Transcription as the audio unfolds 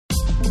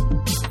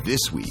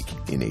This Week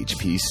in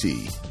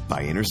HPC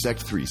by Intersect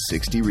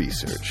 360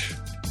 Research.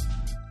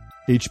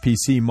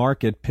 HPC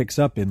market picks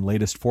up in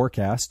latest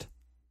forecast.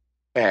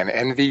 And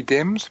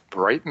NVDIMMs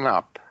brighten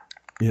up.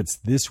 It's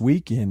This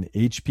Week in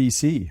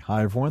HPC.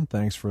 Hi, everyone.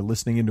 Thanks for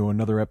listening into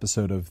another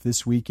episode of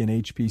This Week in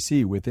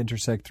HPC with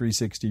Intersect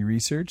 360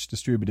 Research,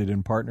 distributed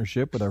in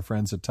partnership with our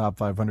friends at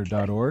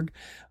top500.org.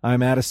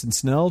 I'm Addison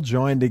Snell,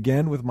 joined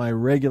again with my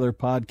regular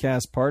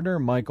podcast partner,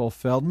 Michael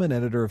Feldman,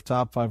 editor of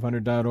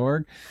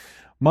top500.org.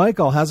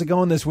 Michael, how's it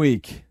going this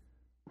week?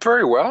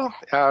 Very well.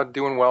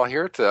 Doing well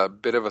here. It's a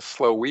bit of a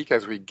slow week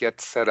as we get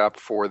set up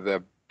for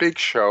the big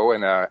show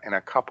in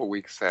a couple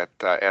weeks at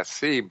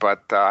SC,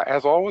 but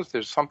as always,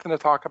 there's something to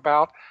talk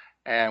about,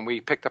 and we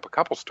picked up a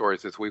couple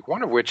stories this week,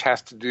 one of which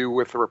has to do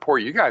with the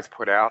report you guys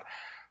put out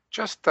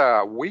just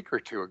a week or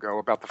two ago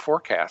about the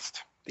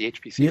forecast, the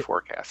HPC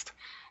forecast.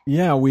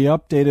 Yeah, we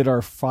updated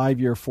our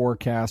 5-year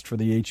forecast for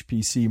the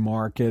HPC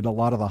market. A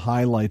lot of the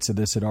highlights of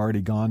this had already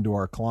gone to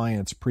our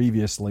clients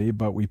previously,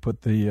 but we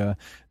put the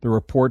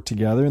report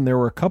together, and there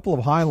were a couple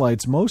of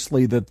highlights,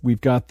 mostly that we've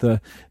got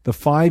the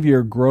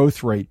 5-year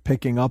growth rate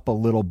picking up a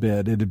little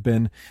bit. It had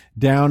been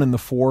down in the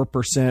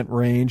 4%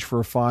 range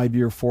for a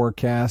 5-year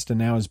forecast, and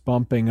now is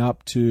bumping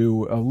up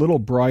to a little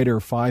brighter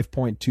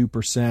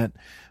 5.2%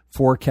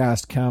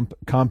 forecast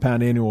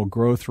compound annual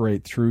growth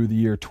rate through the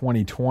year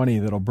 2020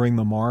 that'll bring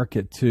the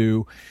market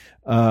to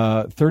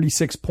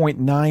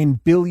 $36.9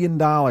 billion in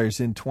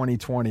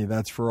 2020.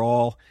 That's for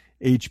all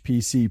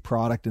HPC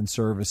product and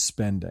service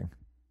spending.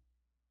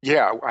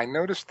 Yeah, I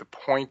noticed the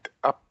point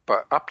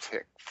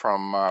uptick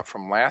from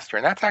last year,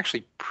 and that's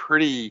actually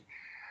pretty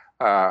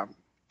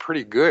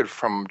good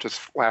from just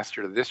last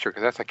year to this year,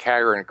 because that's a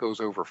CAGR and it goes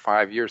over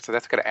 5 years. So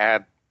that's going to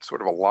add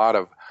sort of a lot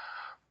of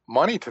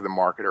money to the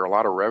market, or a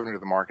lot of revenue to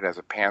the market as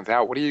it pans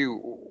out.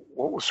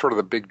 What was sort of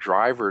the big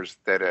drivers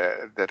that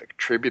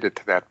attributed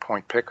to that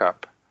point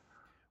pickup?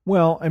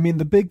 Well, I mean,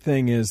 the big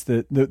thing is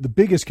that the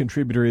biggest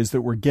contributor is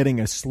that we're getting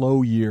a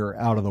slow year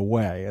out of the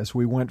way. As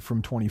we went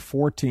from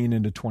 2014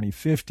 into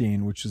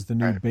 2015, which is the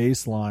new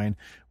baseline,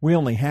 we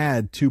only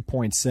had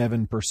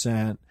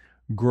 2.7%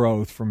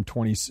 growth from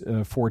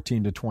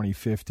 2014 to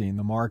 2015.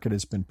 The market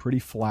has been pretty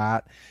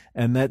flat,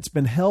 and that's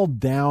been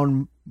held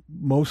down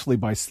mostly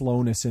by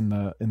slowness in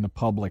the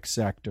public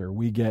sector.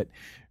 We get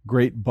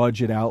great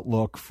budget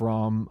outlook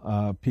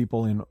from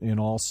people in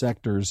all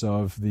sectors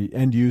of the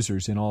end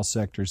users in all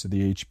sectors of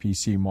the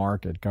HPC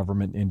market,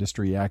 government,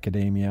 industry,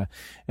 academia,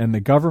 and the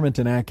government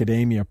and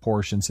academia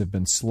portions have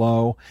been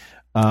slow.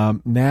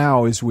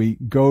 Now, as we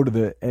go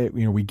to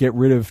we get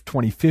rid of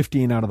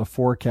 2015 out of the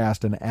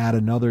forecast and add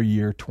another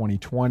year,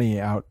 2020,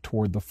 out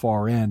toward the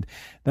far end,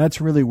 that's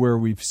really where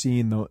we've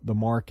seen the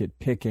market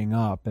picking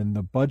up, and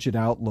the budget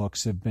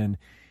outlooks have been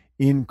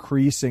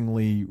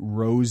increasingly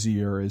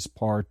rosier as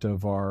part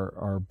of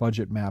our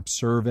budget map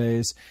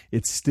surveys.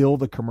 It's still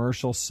the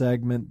commercial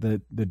segment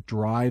that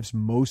drives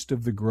most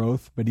of the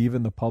growth, but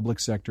even the public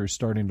sector is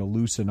starting to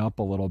loosen up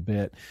a little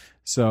bit.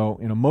 So,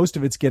 most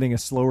of it's getting a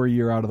slower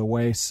year out of the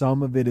way.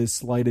 Some of it is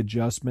slight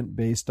adjustment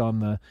based on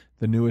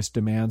the newest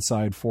demand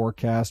side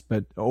forecast.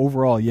 But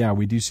overall, yeah,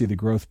 we do see the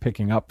growth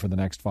picking up for the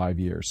next 5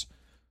 years.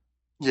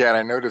 Yeah, and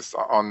I noticed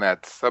on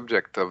that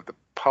subject of the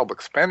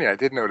public spending, I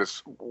did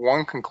notice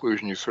one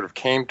conclusion you sort of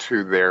came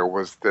to there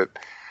was that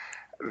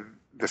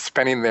the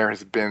spending there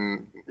has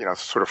been,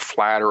 sort of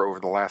flatter over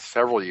the last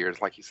several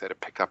years. Like you said,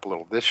 it picked up a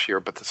little this year,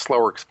 but the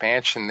slower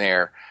expansion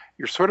there,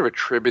 you're sort of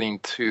attributing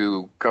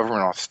to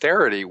government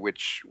austerity,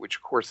 which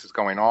of course is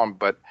going on,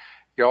 but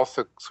you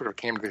also sort of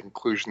came to the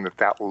conclusion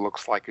that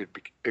looks like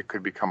it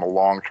could become a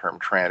long-term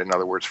trend. In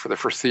other words, for the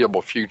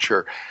foreseeable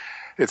future,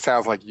 it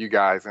sounds like you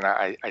guys, and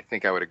I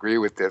think I would agree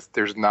with this,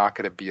 there's not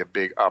going to be a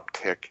big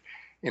uptick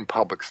in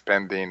public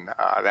spending.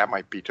 That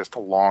might be just a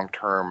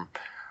long-term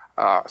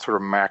sort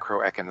of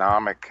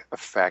macroeconomic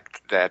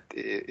effect that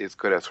is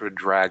going to sort of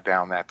drag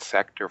down that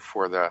sector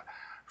for the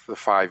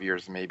 5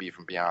 years, maybe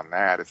even beyond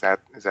that. Is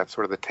that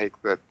sort of the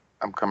take that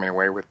I'm coming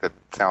away with that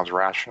sounds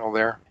rational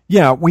there?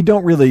 Yeah, we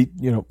don't really,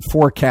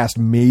 forecast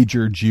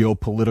major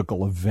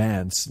geopolitical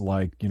events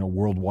like,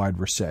 worldwide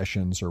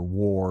recessions or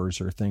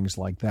wars or things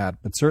like that.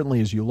 But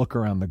certainly as you look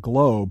around the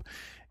globe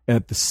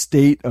at the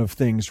state of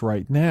things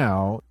right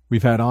now,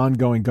 we've had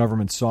ongoing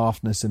government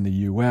softness in the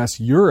U.S.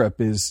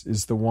 Europe is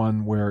the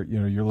one where,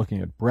 you're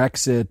looking at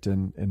Brexit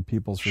and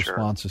people's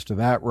responses to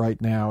that right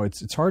now.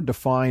 It's hard to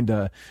find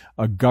a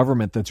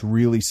government that's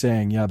really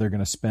saying, yeah, they're going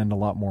to spend a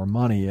lot more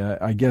money.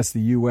 I guess the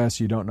U.S.,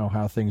 you don't know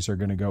how things are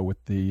going to go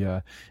with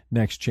the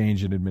next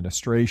change in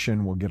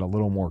administration. We'll get a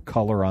little more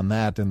color on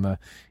that in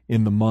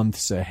the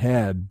months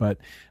ahead. But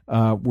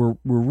we're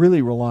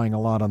really relying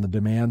a lot on the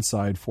demand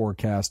side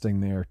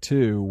forecasting there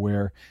too,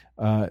 where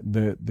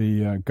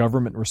the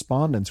government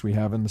respondents we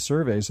have in the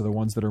surveys are the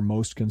ones that are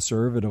most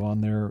conservative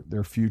on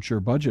their future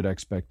budget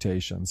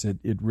expectations.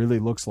 It really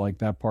looks like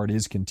that part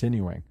is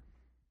continuing.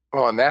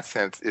 Well, in that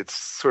sense, it's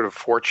sort of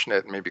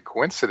fortunate and maybe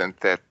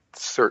coincident that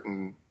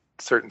certain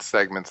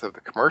segments of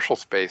the commercial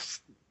space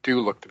do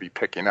look to be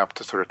picking up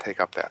to sort of take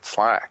up that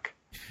slack.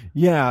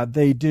 Yeah,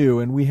 they do,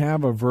 and we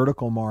have a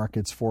vertical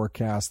markets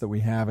forecast that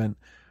we haven't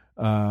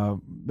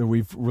that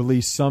we've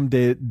released some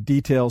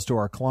details to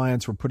our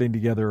clients. We're putting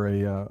together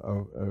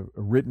a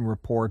written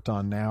report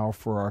on now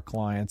for our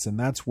clients, and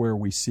that's where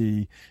we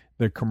see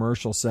the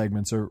commercial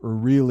segments are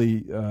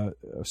really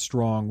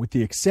strong, with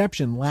the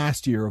exception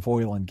last year of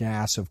oil and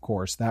gas, of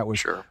course. That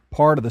was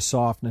part of the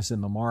softness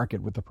in the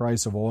market with the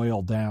price of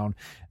oil down.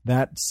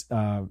 That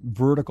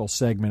vertical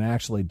segment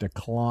actually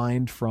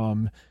declined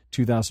from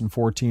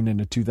 2014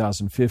 into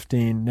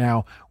 2015.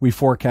 Now we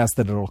forecast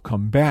that it'll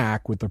come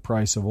back with the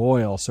price of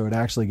oil, so it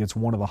actually gets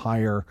one of the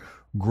higher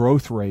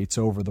growth rates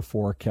over the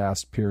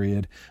forecast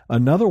period.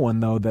 Another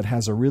one, though, that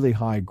has a really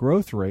high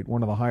growth rate,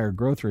 one of the higher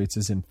growth rates,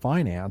 is in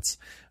finance,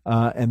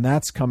 and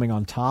that's coming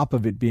on top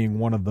of it being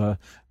one of the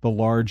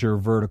larger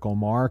vertical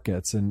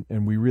markets, and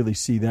we really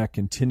see that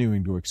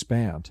continuing to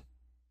expand.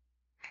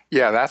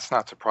 Yeah, that's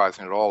not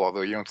surprising at all,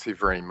 although you don't see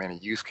very many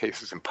use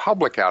cases in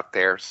public out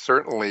there.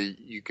 Certainly,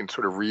 you can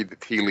sort of read the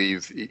tea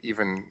leaves,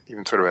 even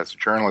sort of as a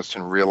journalist,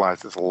 and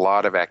realize there's a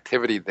lot of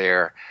activity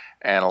there,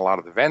 and a lot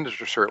of the vendors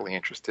are certainly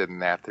interested in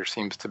that. There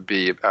seems to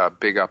be a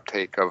big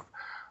uptake of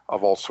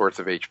all sorts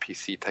of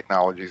HPC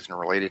technologies and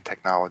related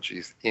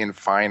technologies in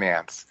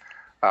finance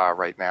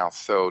right now.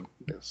 So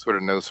sort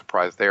of no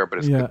surprise there, but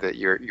it's good that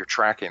you're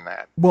tracking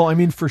that. Well, I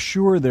mean, for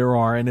sure there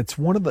are, and it's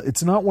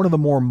not one of the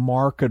more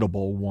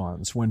marketable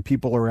ones when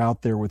people are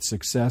out there with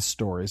success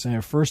stories.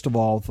 And first of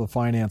all, the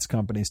finance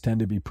companies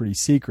tend to be pretty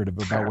secretive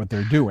about what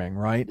they're doing,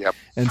 right? Yep.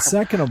 And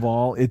second of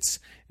all, it's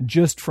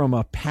just from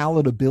a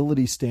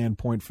palatability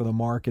standpoint for the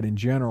market in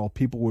general.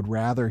 People would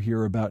rather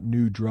hear about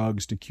new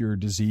drugs to cure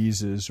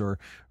diseases or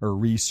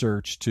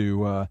research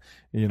to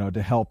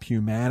help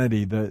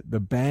humanity. The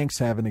banks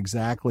haven't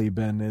exactly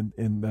been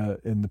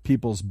in the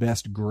people's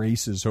best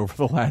graces over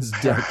the last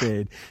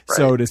decade. Right.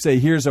 So to say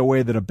here's a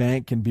way that a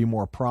bank can be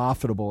more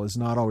profitable is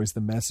not always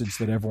the message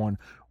that everyone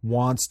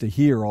wants to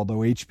hear, although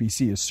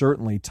HPC is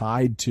certainly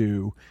tied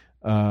to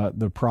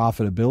the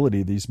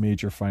profitability of these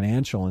major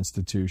financial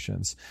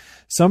institutions.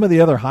 Some of the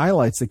other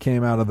highlights that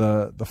came out of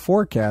the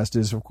forecast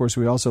is, of course,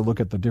 we also look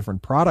at the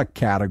different product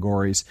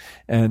categories,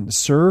 and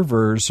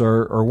servers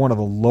are one of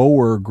the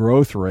lower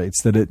growth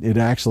rates, that it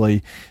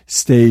actually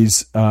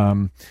stays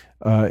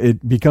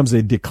it becomes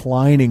a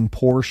declining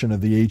portion of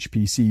the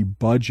HPC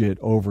budget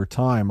over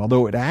time,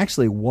 although it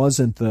actually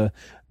wasn't the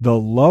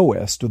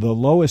lowest. The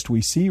lowest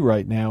we see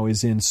right now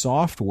is in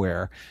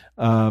software,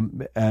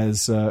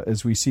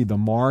 as we see the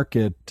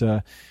market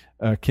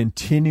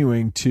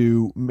continuing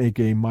to make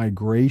a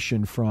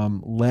migration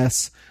from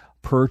less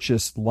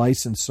purchased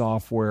licensed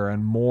software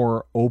and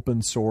more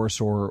open source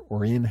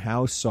or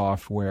in-house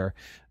software.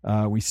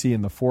 We see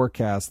in the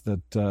forecast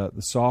that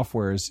the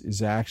software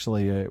is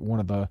actually one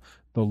of the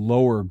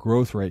lower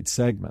growth rate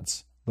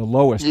segments, the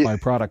lowest by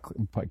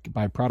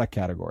product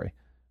category.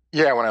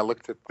 Yeah, when I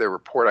looked at the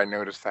report, I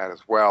noticed that as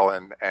well.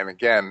 And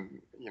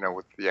again,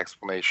 with the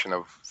explanation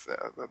of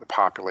the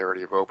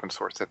popularity of open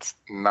source, that's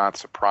not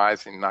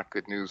surprising, not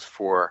good news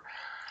for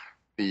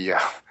the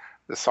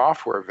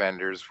software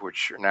vendors,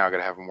 which are now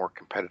going to have a more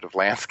competitive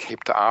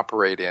landscape to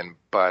operate in.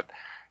 But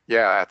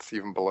yeah, it's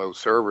even below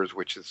servers,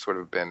 which has sort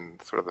of been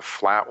sort of the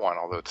flat one,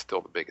 although it's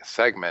still the biggest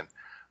segment.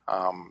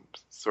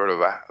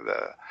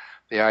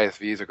 The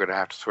ISVs are going to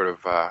have to sort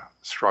of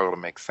struggle to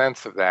make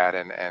sense of that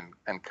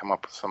and come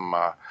up with some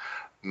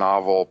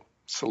novel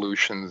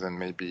solutions and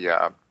maybe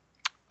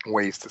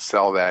ways to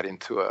sell that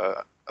into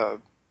a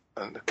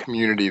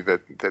community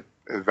that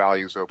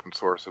values open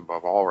source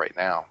above all right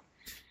now.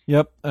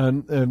 Yep,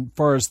 and as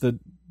far as the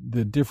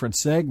different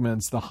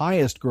segments, the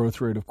highest growth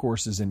rate, of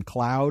course, is in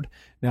cloud.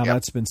 Now,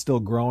 that's been still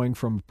growing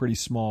from a pretty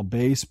small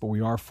base, but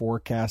we are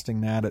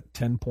forecasting that at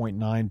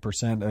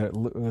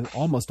 10.9%,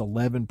 almost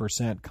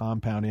 11%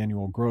 compound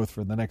annual growth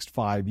for the next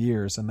 5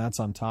 years, and that's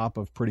on top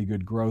of pretty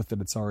good growth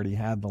that it's already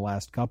had the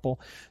last couple.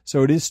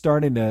 So it is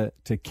starting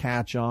to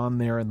catch on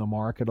there in the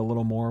market a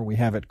little more. We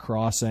have it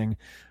crossing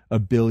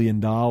 $1 billion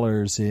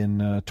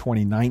in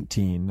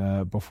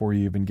 2019 before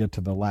you even get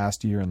to the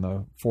last year in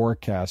the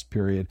forecast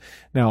period.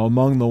 Now,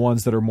 among the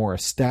ones that are more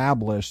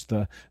established,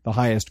 the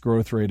highest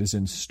growth rate is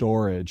in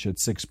storage at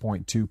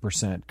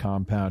 6.2%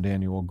 compound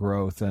annual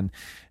growth. And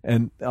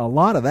a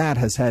lot of that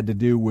has had to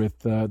do with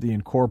the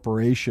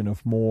incorporation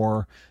of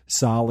more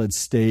solid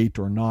state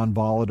or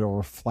non-volatile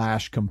or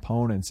flash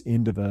components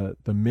into the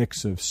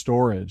mix of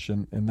storage.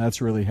 And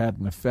that's really had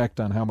an effect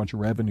on how much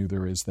revenue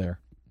there is there.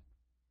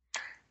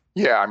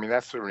 Yeah, I mean,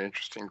 that's sort of an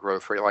interesting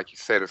growth rate. Like you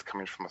said, it's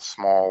coming from a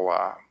small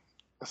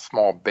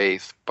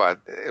base,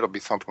 but it'll be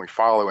something we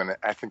follow. And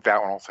I think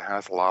that one also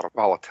has a lot of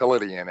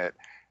volatility in it.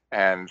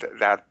 And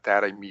that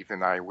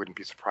even I wouldn't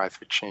be surprised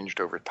if it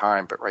changed over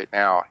time. But right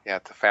now, yeah,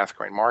 it's a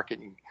fast-growing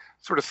market. You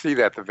sort of see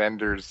that the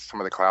vendors, some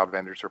of the cloud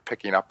vendors, are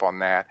picking up on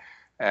that.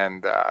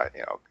 And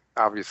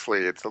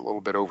obviously, it's a little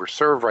bit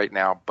overserved right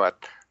now,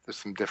 but there's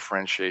some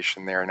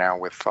differentiation there now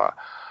with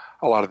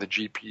a lot of the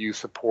GPU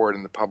support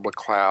in the public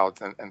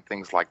clouds and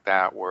things like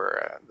that,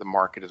 where the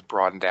market is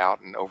broadened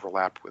out and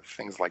overlapped with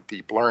things like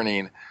deep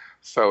learning.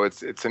 So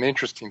it's an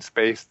interesting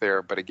space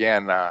there, but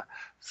again,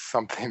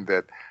 something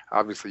that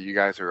obviously you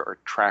guys are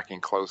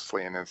tracking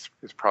closely, and is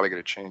probably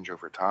going to change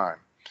over time.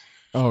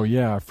 Oh,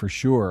 yeah, for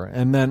sure.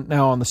 And then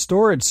now on the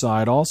storage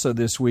side, also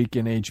this week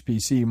in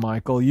HPC,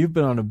 Michael, you've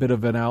been on a bit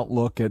of an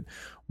outlook at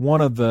one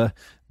of the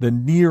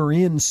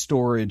near-in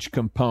storage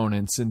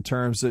components in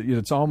terms of,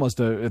 it's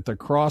almost at the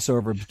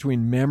crossover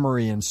between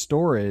memory and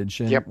storage.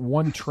 And yep.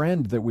 One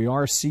trend that we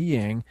are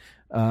seeing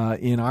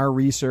in our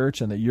research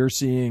and that you're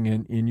seeing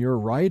in your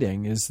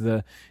writing is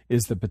the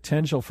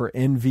potential for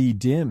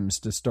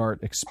NVDIMMs to start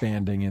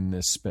expanding in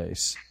this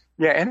space.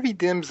 Yeah,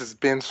 NVDIMMs has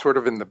been sort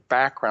of in the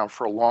background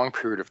for a long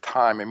period of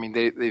time. I mean,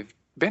 they've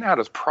been out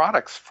as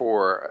products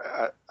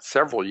for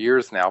several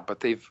years now, but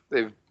they've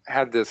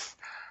had this.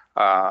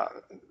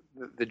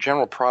 The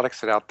general product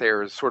set out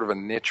there is sort of a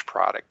niche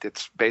product.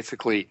 It's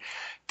basically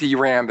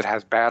DRAM that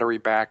has battery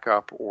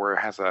backup or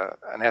has an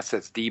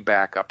SSD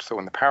backup. So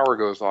when the power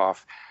goes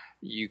off,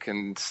 you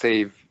can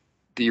save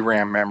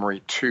DRAM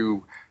memory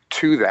to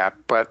that.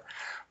 But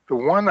the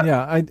one,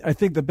 I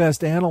think the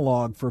best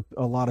analog for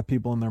a lot of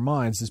people in their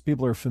minds is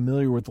people are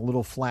familiar with the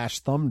little flash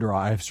thumb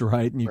drives,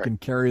 right? And you can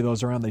carry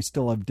those around. They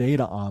still have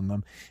data on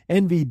them.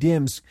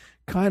 NVDIMMs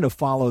kind of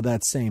follow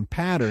that same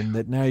pattern,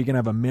 that now you can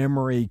have a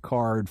memory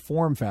card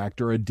form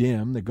factor, a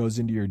DIMM that goes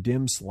into your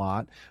DIMM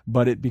slot,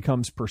 but it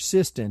becomes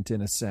persistent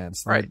in a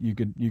sense. Right. You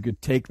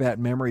could take that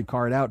memory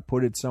card out,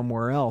 put it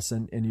somewhere else,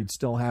 and you'd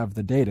still have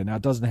the data. Now,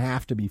 it doesn't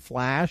have to be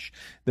flash.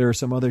 There are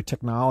some other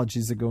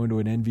technologies that go into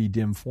an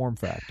NVDIMM form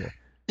factor.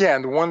 Yeah,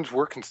 and the ones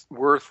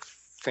we're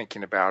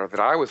thinking about, or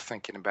that I was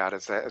thinking about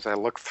as I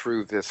look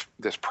through this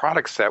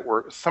product set,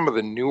 were some of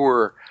the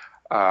newer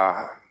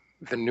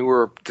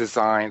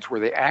designs where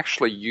they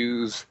actually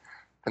use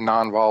the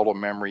non-volatile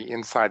memory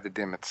inside the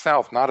DIMM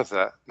itself, not as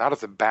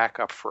a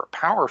backup for a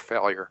power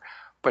failure,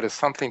 but as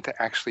something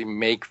to actually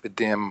make the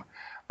DIMM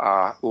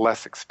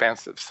less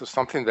expensive. So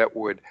something that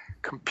would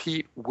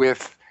compete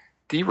with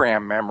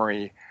DRAM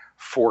memory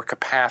for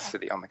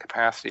capacity on the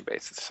capacity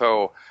basis.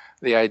 So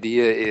the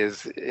idea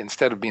is,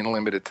 instead of being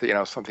limited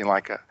to something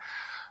like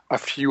a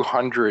few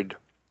hundred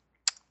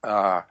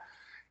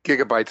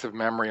gigabytes of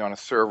memory on a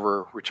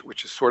server,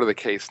 which is sort of the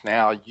case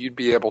now, you'd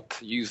be able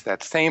to use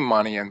that same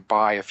money and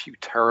buy a few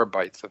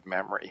terabytes of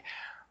memory.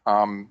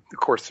 Of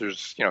course,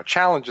 there's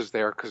challenges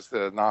there because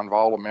the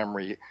non-volatile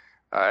memory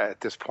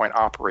at this point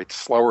operates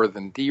slower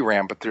than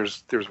DRAM, but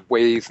there's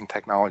ways and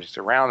technologies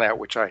around that,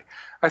 which I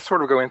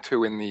sort of go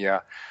into in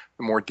the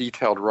more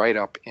detailed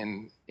write-up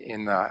on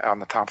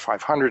the Top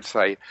 500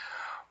 site.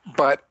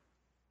 But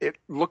it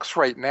looks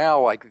right now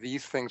like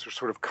these things are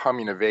sort of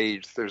coming of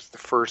age. There's the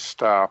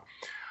first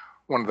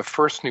one of the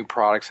first new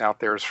products out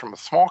there is from a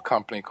small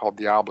company called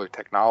Diablo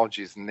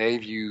Technologies, and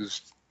they've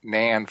used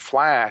NAND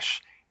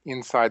flash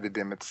inside the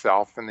DIMM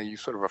itself, and they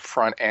use sort of a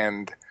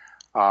front-end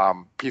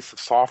piece of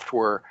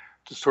software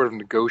to sort of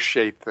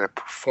negotiate the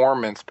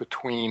performance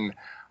between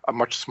a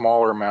much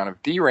smaller amount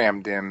of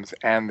DRAM DIMMs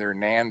and their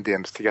NAND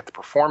DIMMs to get the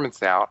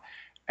performance out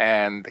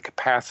and the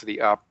capacity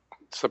up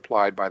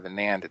supplied by the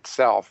NAND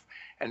itself.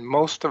 And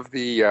most of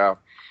the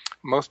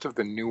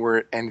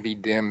newer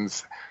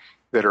NVDIMMs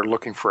that are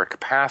looking for a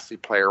capacity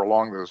player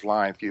along those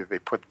lines, either they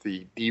put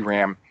the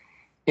DRAM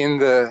in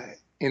the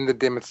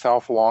DIMM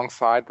itself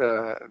alongside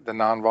the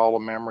non-volatile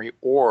memory,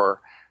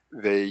 or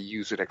they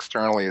use it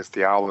externally as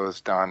Diablo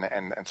has done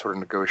and sort of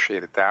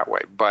negotiate it that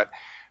way. But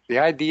the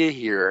idea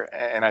here,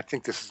 and I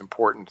think this is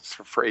important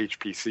for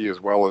HPC as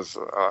well as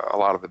a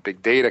lot of the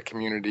big data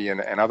community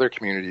and other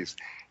communities,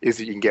 is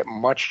that you can get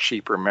much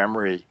cheaper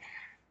memory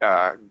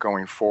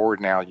going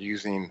forward now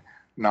using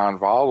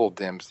non-volatile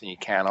DIMMs than you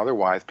can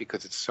otherwise,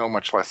 because it's so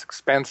much less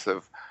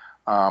expensive.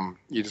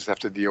 You just have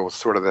to deal with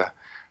sort of the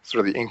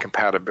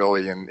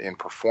incompatibility in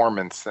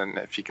performance, and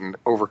if you can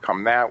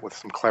overcome that with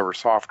some clever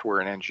software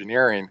and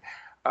engineering,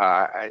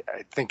 I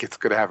think it's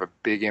going to have a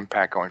big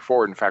impact going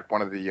forward. In fact,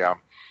 one of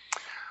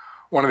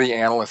the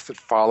analysts that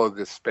followed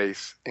this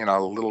space in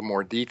a little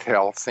more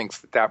detail thinks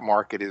that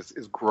market is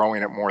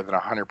growing at more than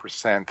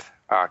 100%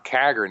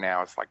 CAGR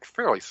now. It's like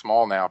fairly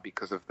small now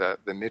because of the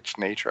niche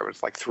nature of it.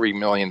 It's like $3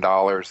 million,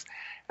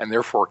 and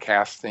they're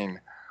forecasting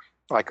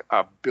like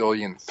 $1.3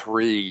 billion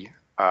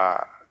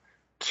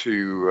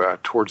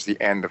towards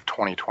the end of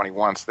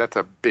 2021. So that's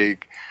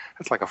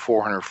like a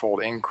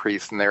 400-fold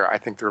increase. And I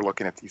think they're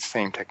looking at these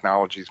same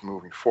technologies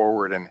moving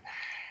forward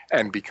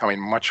and becoming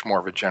much more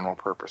of a general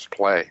purpose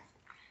play.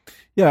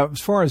 Yeah,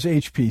 as far as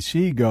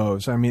HPC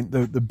goes, I mean,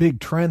 the big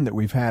trend that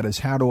we've had is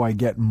how do I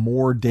get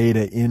more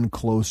data in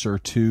closer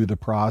to the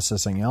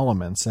processing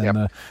elements?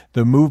 And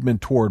the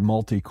movement toward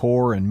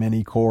multi-core and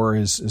many-core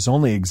has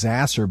only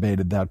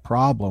exacerbated that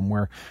problem,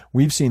 where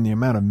we've seen the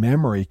amount of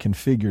memory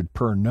configured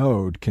per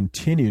node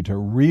continue to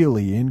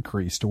really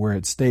increase to where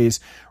it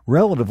stays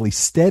relatively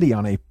steady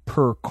on a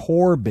per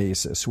core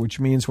basis, which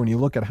means when you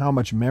look at how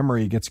much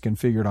memory gets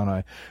configured on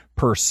a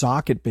per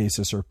socket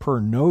basis or per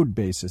node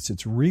basis,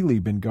 it's really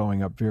been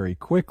going up very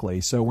quickly.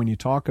 So when you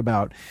talk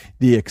about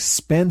the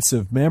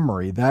expensive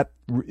memory, that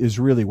is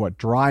really what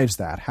drives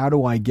that. How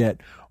do I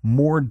get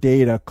more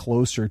data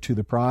closer to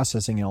the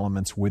processing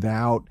elements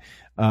without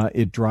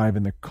it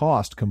driving the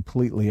cost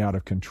completely out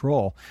of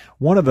control?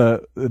 One of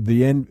the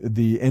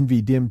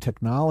NVDIMM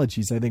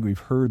technologies I think we've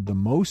heard the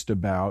most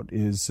about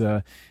is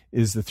the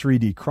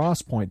 3D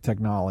XPoint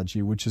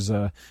technology, which is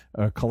a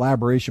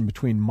collaboration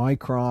between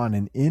Micron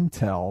and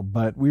Intel.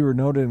 But we were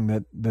noting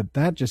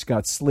that just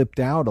got slipped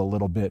out a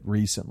little bit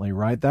recently,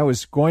 right? That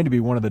was going to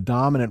be one of the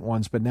dominant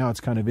ones, but now it's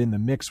kind of in the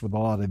mix with a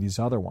lot of these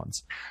other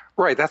ones.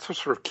 Right. That's what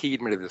sort of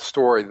keyed me to the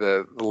story.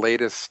 The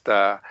latest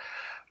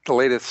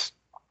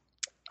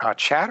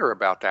chatter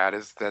about that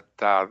is that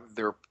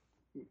they're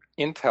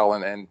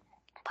Intel and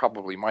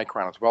probably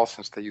Micron as well,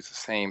 since they use the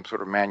same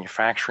sort of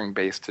manufacturing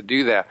base to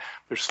do that.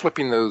 They're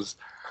slipping those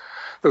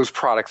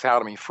products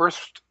out. I mean,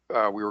 first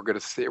we're going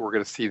to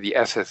see the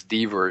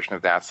SSD version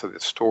of that, so the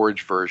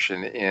storage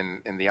version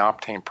in the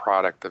Optane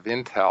product of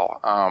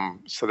Intel.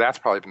 So that's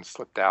probably been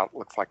slipped out.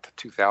 Looks like to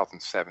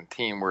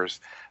 2017, whereas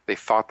they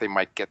thought they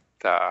might get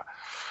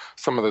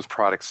some of those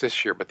products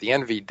this year. But the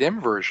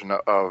NVDIMM version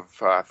of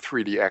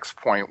 3D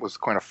XPoint was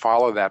going to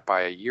follow that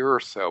by a year or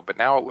so. But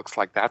now it looks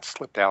like that's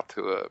slipped out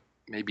to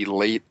maybe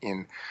late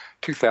in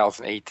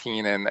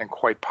 2018 and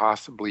quite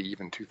possibly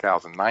even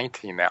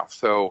 2019 now.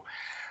 So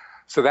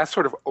that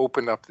sort of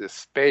opened up this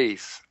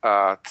space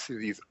to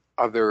these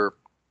other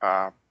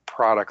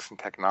products and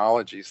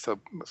technologies.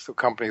 So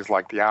companies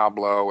like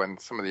Diablo and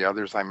some of the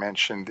others I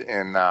mentioned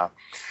in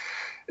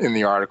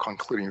the article,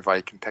 including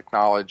Viking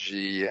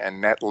Technology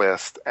and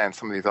Netlist and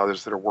some of these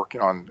others that are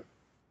working on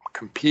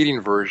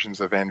competing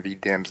versions of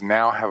NVDIMMs,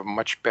 now have a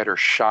much better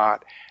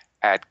shot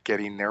at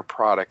getting their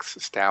products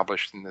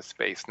established in this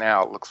space.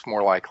 Now it looks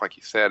more like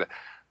you said,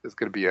 there's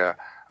going to be a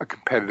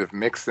competitive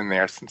mix in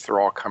there, since they're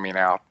all coming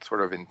out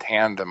sort of in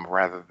tandem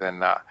rather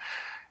than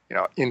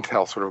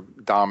Intel sort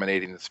of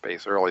dominating the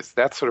space early. So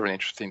that's sort of an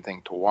interesting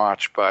thing to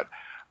watch. But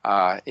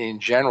in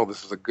general,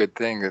 this is a good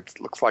thing. It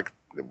looks like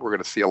we're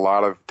going to see a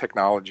lot of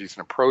technologies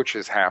and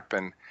approaches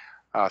happen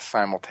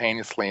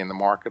simultaneously, and the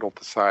market will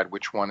decide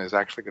which one is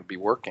actually going to be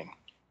working.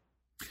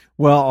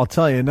 Well, I'll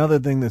tell you another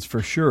thing that's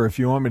for sure. If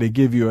you want me to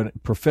give you a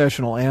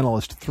professional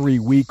analyst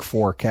 3-week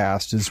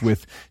forecast, is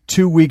with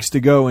 2 weeks to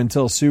go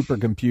until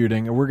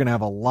supercomputing, and we're going to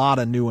have a lot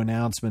of new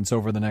announcements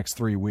over the next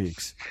 3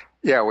 weeks.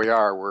 Yeah, we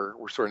are.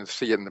 We're starting to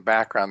see it in the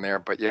background there.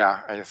 But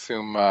yeah, I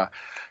assume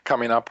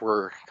coming up,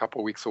 we're a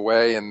couple of weeks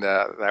away, and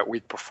that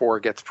week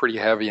before gets pretty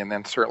heavy. And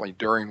then certainly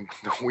during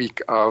the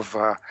week of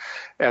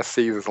SC,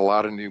 there's a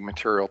lot of new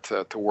material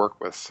to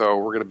work with. So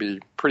we're going to be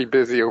pretty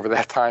busy over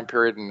that time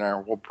period, and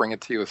we'll bring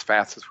it to you as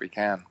fast as we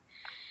can.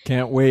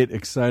 Can't wait.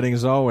 Exciting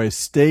as always.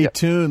 Stay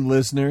tuned,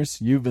 listeners.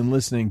 You've been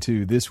listening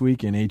to This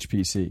Week in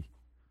HPC.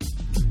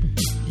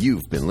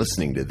 You've been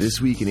listening to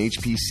This Week in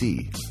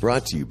HPC,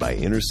 brought to you by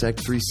Intersect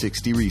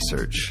 360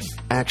 Research,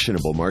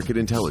 actionable market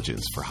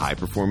intelligence for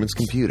high-performance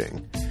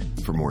computing.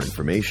 For more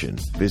information,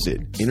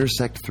 visit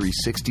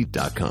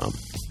intersect360.com.